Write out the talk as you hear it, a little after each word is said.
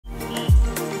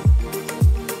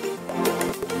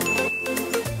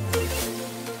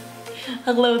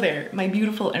Hello there, my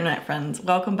beautiful internet friends.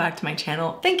 Welcome back to my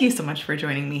channel. Thank you so much for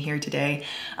joining me here today.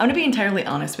 I'm gonna be entirely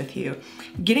honest with you.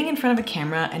 Getting in front of a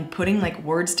camera and putting like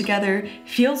words together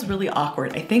feels really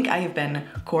awkward. I think I have been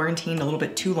quarantined a little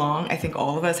bit too long. I think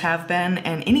all of us have been,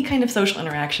 and any kind of social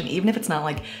interaction, even if it's not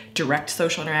like direct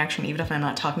social interaction, even if I'm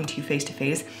not talking to you face to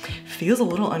face, feels a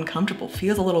little uncomfortable,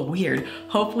 feels a little weird.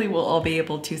 Hopefully we'll all be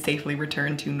able to safely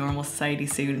return to normal society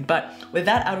soon. But with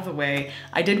that out of the way,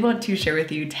 I did want to share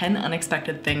with you 10 unexpected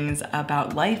things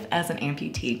about life as an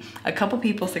amputee. A couple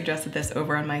people suggested this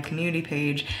over on my community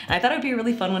page, and I thought it would be a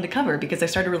really fun one to cover because I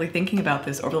started really thinking about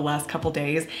this over the last couple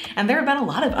days, and there have been a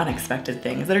lot of unexpected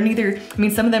things that are neither, I mean,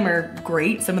 some of them are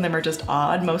great, some of them are just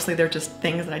odd, mostly they're just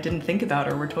things that I didn't think about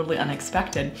or were totally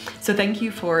unexpected. So thank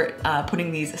you for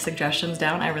putting these suggestions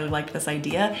down. I really liked this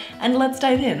idea, and let's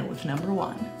dive in with number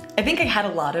one. I think I had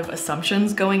a lot of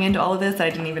assumptions going into all of this that I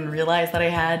didn't even realize that I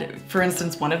had. For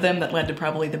instance, one of them that led to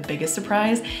probably the biggest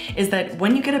surprise is that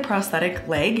when you get a prosthetic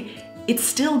leg, it's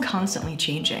still constantly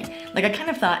changing. Like I kind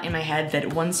of thought in my head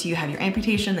that once you have your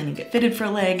amputation, then you get fitted for a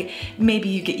leg, maybe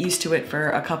you get used to it for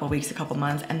a couple weeks, a couple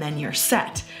months, and then you're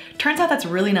set. Turns out that's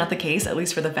really not the case, at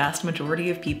least for the vast majority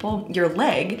of people. Your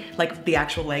leg, like the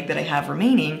actual leg that I have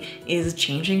remaining, is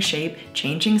changing shape,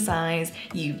 changing size.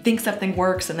 You think something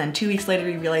works, and then 2 weeks later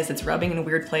you realize it's rubbing in a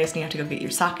weird place and you have to go get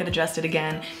your socket adjusted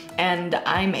again. And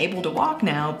I'm able to walk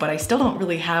now, but I still don't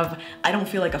really have, I don't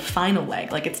feel like a final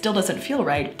leg. Like it still doesn't feel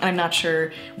right, and I'm not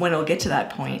sure when it'll get to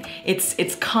that point.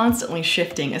 It's constantly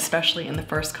shifting, especially in the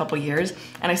first couple years.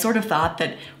 And I sort of thought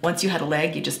that once you had a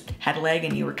leg, you just had a leg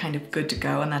and you were kind of good to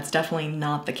go, and that's definitely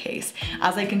not the case.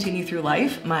 As I continue through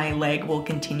life, my leg will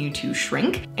continue to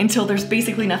shrink until there's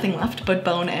basically nothing left but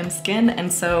bone and skin,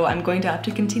 and so I'm going to have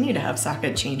to continue to have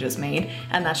socket changes made,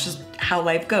 and that's just how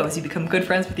life goes. You become good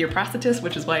friends with your prosthetist,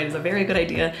 which is why it is a very good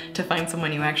idea to find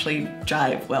someone you actually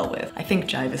jive well with. I think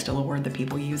jive is still a word that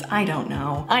people use. I don't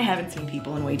know. I haven't seen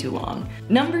people in way too long.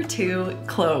 Number two,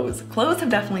 clothes. Clothes have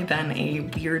definitely been a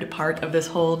weird part of this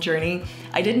whole journey.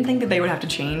 I didn't think that they would have to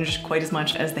change quite as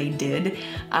much as they did.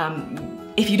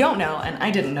 If you don't know, and I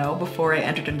didn't know before I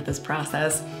entered into this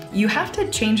process, you have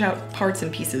to change out parts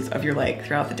and pieces of your leg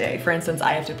throughout the day. For instance,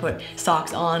 I have to put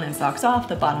socks on and socks off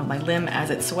the bottom of my limb as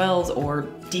it swells or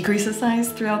decreases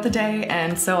size throughout the day,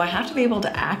 and so I have to be able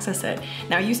to access it.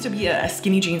 Now, I used to be a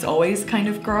skinny jeans always kind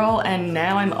of girl, and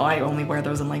now I only wear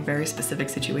those in like very specific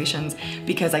situations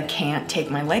because I can't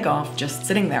take my leg off just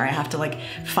sitting there. I have to like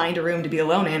find a room to be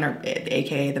alone in, or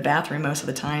AKA the bathroom most of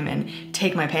the time, and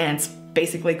take my pants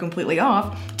basically completely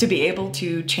off to be able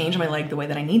to change my leg the way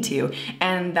that I need to.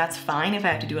 And that's fine if I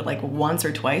have to do it like once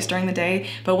or twice during the day,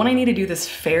 but when I need to do this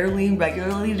fairly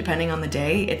regularly, depending on the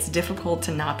day, it's difficult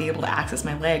to not be able to access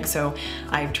my leg. So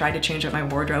I've tried to change up my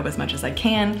wardrobe as much as I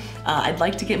can. I'd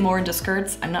like to get more into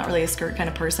skirts. I'm not really a skirt kind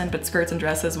of person, but skirts and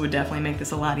dresses would definitely make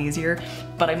this a lot easier,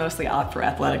 but I mostly opt for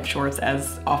athletic shorts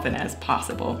as often as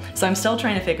possible. So I'm still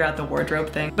trying to figure out the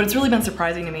wardrobe thing, but it's really been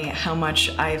surprising to me how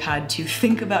much I've had to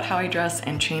think about how I dress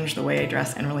and change the way I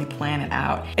dress and really plan it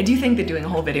out. I do think that doing a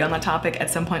whole video on that topic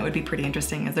at some point would be pretty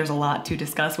interesting, as there's a lot to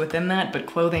discuss within that, but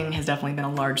clothing has definitely been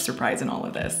a large surprise in all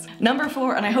of this. Number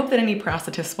four, and I hope that any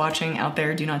prosthetists watching out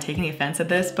there do not take any offense at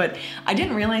this, but I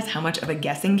didn't realize how much of a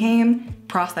guessing game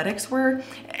prosthetics were.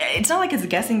 It's not like it's a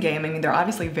guessing game. I mean, they're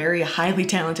obviously very highly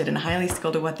talented and highly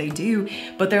skilled at what they do,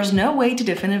 but there's no way to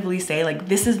definitively say like,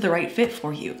 this is the right fit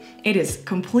for you. It is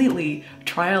completely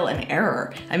trial and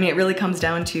error. I mean, it really comes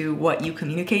down to what you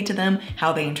communicate to them,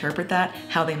 how they interpret that,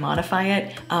 how they modify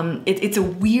it. It's a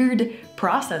weird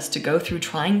process to go through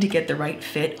trying to get the right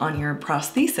fit on your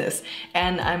prosthesis.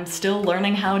 And I'm still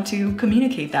learning how to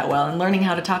communicate that well and learning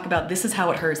how to talk about this is how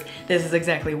it hurts, this is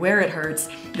exactly where it hurts,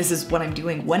 this is what I'm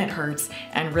doing when it hurts,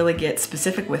 and really get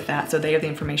specific with that so they have the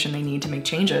information they need to make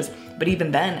changes. But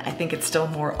even then, I think it's still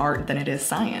more art than it is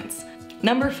science.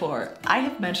 Number four, I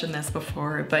have mentioned this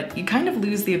before, but you kind of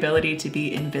lose the ability to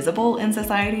be invisible in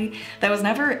society. That was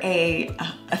never a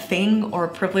thing or a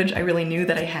privilege I really knew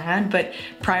that I had, but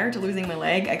prior to losing my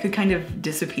leg, I could kind of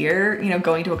disappear. You know,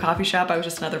 going to a coffee shop, I was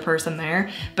just another person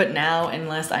there. But now,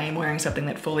 unless I am wearing something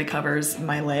that fully covers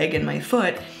my leg and my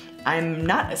foot, I'm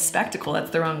not a spectacle,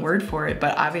 that's the wrong word for it,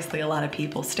 but obviously a lot of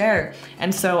people stare.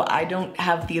 And so I don't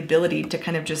have the ability to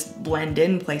kind of just blend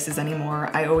in places anymore.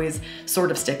 I always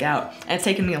sort of stick out. And it's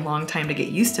taken me a long time to get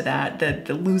used to that,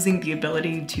 the losing the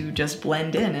ability to just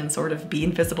blend in and sort of be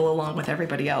invisible along with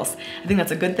everybody else. I think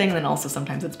that's a good thing, and then also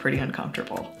sometimes it's pretty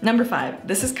uncomfortable. Number five,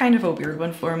 this is kind of a weird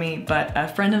one for me, but a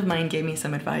friend of mine gave me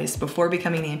some advice before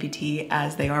becoming an amputee,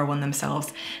 as they are one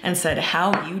themselves, and said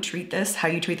how you treat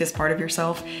this part of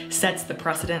yourself sets the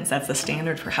precedent, sets the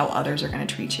standard for how others are gonna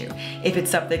treat you. If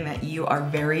it's something that you are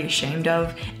very ashamed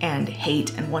of and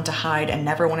hate and want to hide and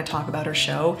never want to talk about or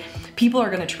show, people are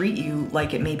gonna treat you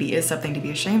like it maybe is something to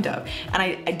be ashamed of. And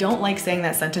I don't like saying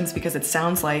that sentence because it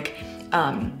sounds like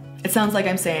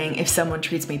I'm saying if someone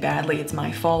treats me badly, it's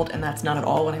my fault, and that's not at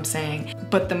all what I'm saying.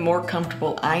 But the more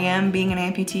comfortable I am being an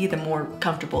amputee, the more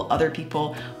comfortable other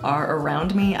people are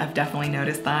around me. I've definitely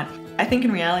noticed that. I think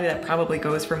in reality that probably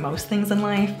goes for most things in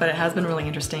life, but it has been really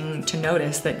interesting to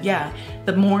notice that, yeah,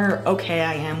 the more okay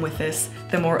I am with this,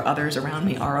 the more others around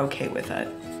me are okay with it.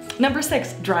 Number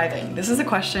 6, driving. This is a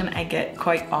question I get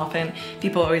quite often.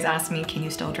 People always ask me, can you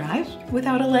still drive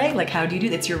without a leg? Like, how do you do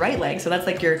that? It's your right leg, so that's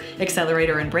like your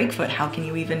accelerator and brake foot. How can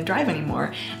you even drive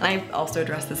anymore? And I've also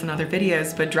addressed this in other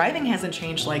videos, but driving hasn't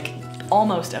changed like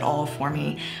almost at all for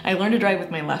me. I learned to drive with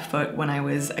my left foot when I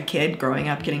was a kid growing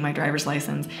up getting my driver's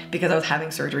license because I was having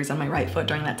surgeries on my right foot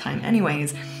during that time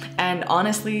anyways. And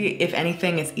honestly, if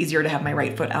anything, it's easier to have my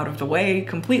right foot out of the way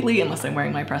completely, unless I'm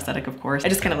wearing my prosthetic, of course. I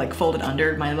just kind of like fold it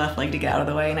under my left leg to get out of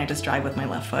the way and I just drive with my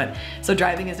left foot. So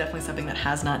driving is definitely something that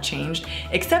has not changed,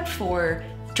 except for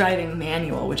driving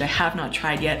manual, which I have not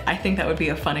tried yet. I think that would be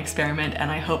a fun experiment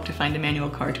and I hope to find a manual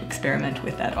car to experiment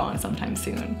with that on sometime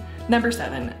soon. Number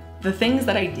 7. The things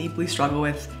that I deeply struggle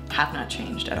with have not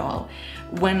changed at all.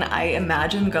 When I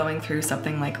imagine going through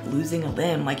something like losing a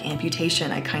limb, like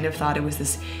amputation, I kind of thought it was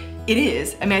this,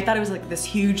 I thought it was like this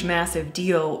huge, massive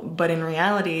deal, but in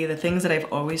reality, the things that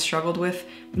I've always struggled with,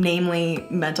 namely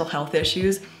mental health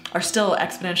issues, are still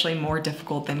exponentially more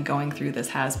difficult than going through this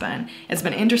has been. It's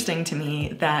been interesting to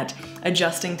me that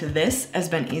adjusting to this has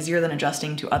been easier than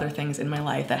adjusting to other things in my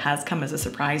life. That has come as a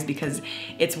surprise because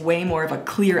it's way more of a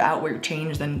clear outward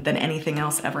change than anything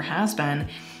else ever has been.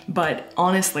 But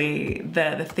honestly,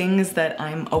 the things that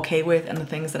I'm okay with and the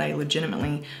things that I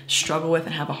legitimately struggle with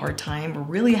and have a hard time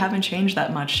really haven't changed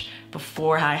that much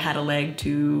before I had a leg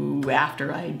to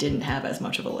after I didn't have as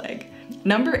much of a leg.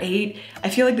 Number 8, I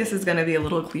feel like this is gonna be a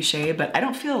little cliche, but I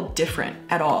don't feel different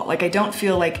at all. Like I don't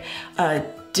feel like a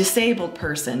disabled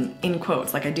person, in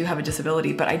quotes, like I do have a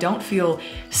disability, but I don't feel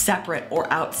separate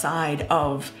or outside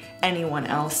of anyone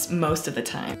else most of the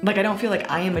time. Like I don't feel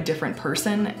like I am a different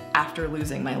person after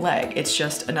losing my leg. It's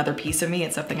just another piece of me.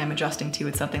 It's something I'm adjusting to.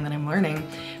 It's something that I'm learning,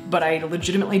 but I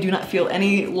legitimately do not feel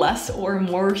any less or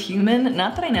more human.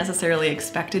 Not that I necessarily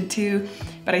expected to,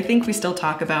 but I think we still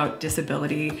talk about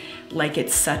disability like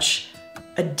it's such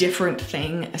a different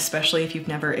thing, especially if you've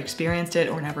never experienced it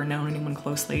or never known anyone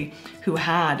closely who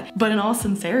had. But in all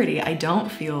sincerity, I don't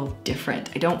feel different.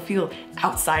 I don't feel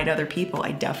outside other people.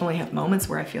 I definitely have moments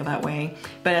where I feel that way,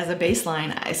 but as a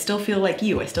baseline, I still feel like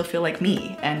you. I still feel like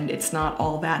me, and it's not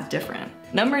all that different.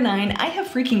 Number 9, I have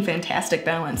freaking fantastic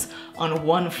balance on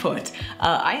one foot.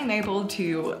 I am able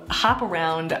to hop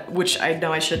around, which I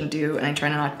know I shouldn't do, and I try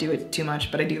not to do it too much,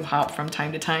 but I do hop from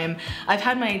time to time. I've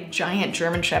had my giant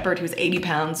German Shepherd, who's 80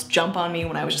 pounds, jump on me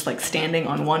when I was just like standing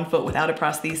on one foot without a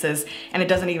prosthesis, and it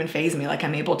doesn't even faze me. Like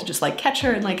I'm able to just like catch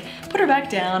her and like put her back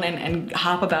down and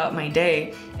hop about my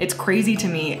day. It's crazy to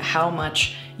me how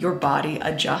much your body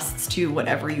adjusts to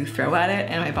whatever you throw at it,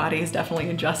 and my body is definitely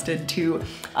adjusted to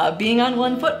being on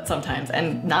one foot sometimes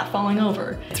and not falling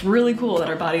over. It's really cool that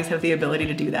our bodies have the ability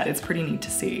to do that. It's pretty neat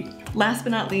to see. Last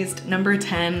but not least, number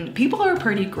 10, people are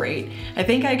pretty great. I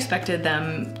think I expected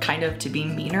them kind of to be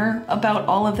meaner about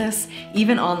all of this.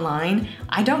 Even online,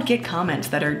 I don't get comments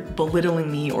that are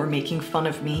belittling me or making fun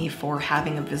of me for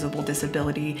having a visible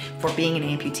disability, for being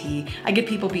an amputee. I get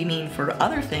people be mean for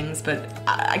other things, but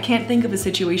I can't think of a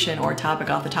situation or a topic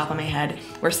off the top of my head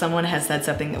where someone has said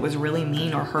something that was really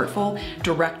mean or hurtful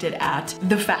directed at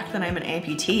the fact that I'm an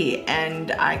amputee,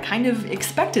 and I kind of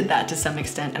expected that to some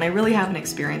extent, and I really haven't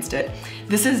experienced it.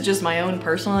 This is just my own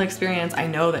personal experience. I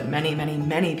know that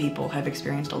many people have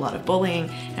experienced a lot of bullying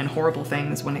and horrible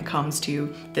things when it comes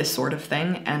to this sort of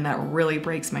thing, and that really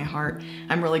breaks my heart.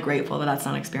 I'm really grateful that that's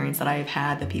not an experience that I've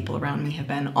had. The people around me have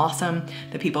been awesome.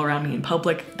 The people around me in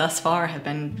public thus far have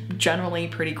been generally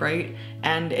pretty great,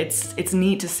 and it's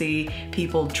neat to see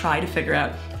people try to figure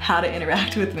out how to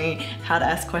interact with me, how to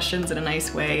ask questions in a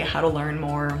nice way, how to learn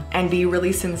more, and be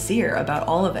really sincere about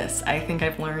all of this. I think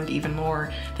I've learned even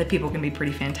more that people can be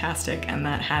pretty fantastic, and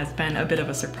that has been a bit of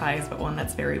a surprise, but one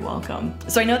that's very welcome.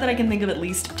 So I know that I can think of at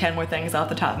least 10 more things off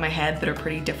the top of my head that are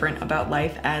pretty different about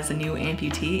life as a new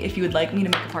amputee. If you would like me to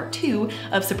make a part 2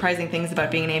 of surprising things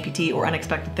about being an amputee or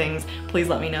unexpected things, please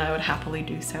let me know. I would happily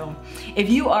do so. If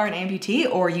you are an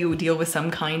amputee or you deal with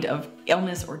some kind of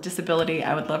illness or disability.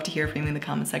 I would love to hear from you in the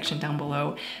comment section down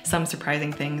below some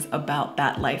surprising things about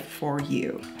that life for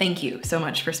you. Thank you so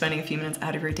much for spending a few minutes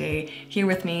out of your day here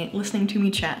with me, listening to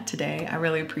me chat today. I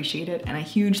really appreciate it. And a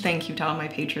huge thank you to all my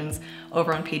patrons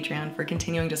over on Patreon for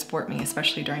continuing to support me,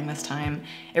 especially during this time.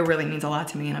 It really means a lot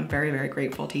to me, and I'm very, very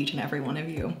grateful to each and every one of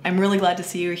you. I'm really glad to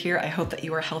see you here. I hope that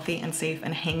you are healthy and safe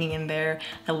and hanging in there.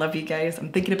 I love you guys.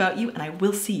 I'm thinking about you, and I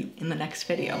will see you in the next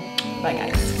video. Bye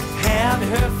guys. Have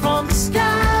heard from the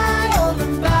sky.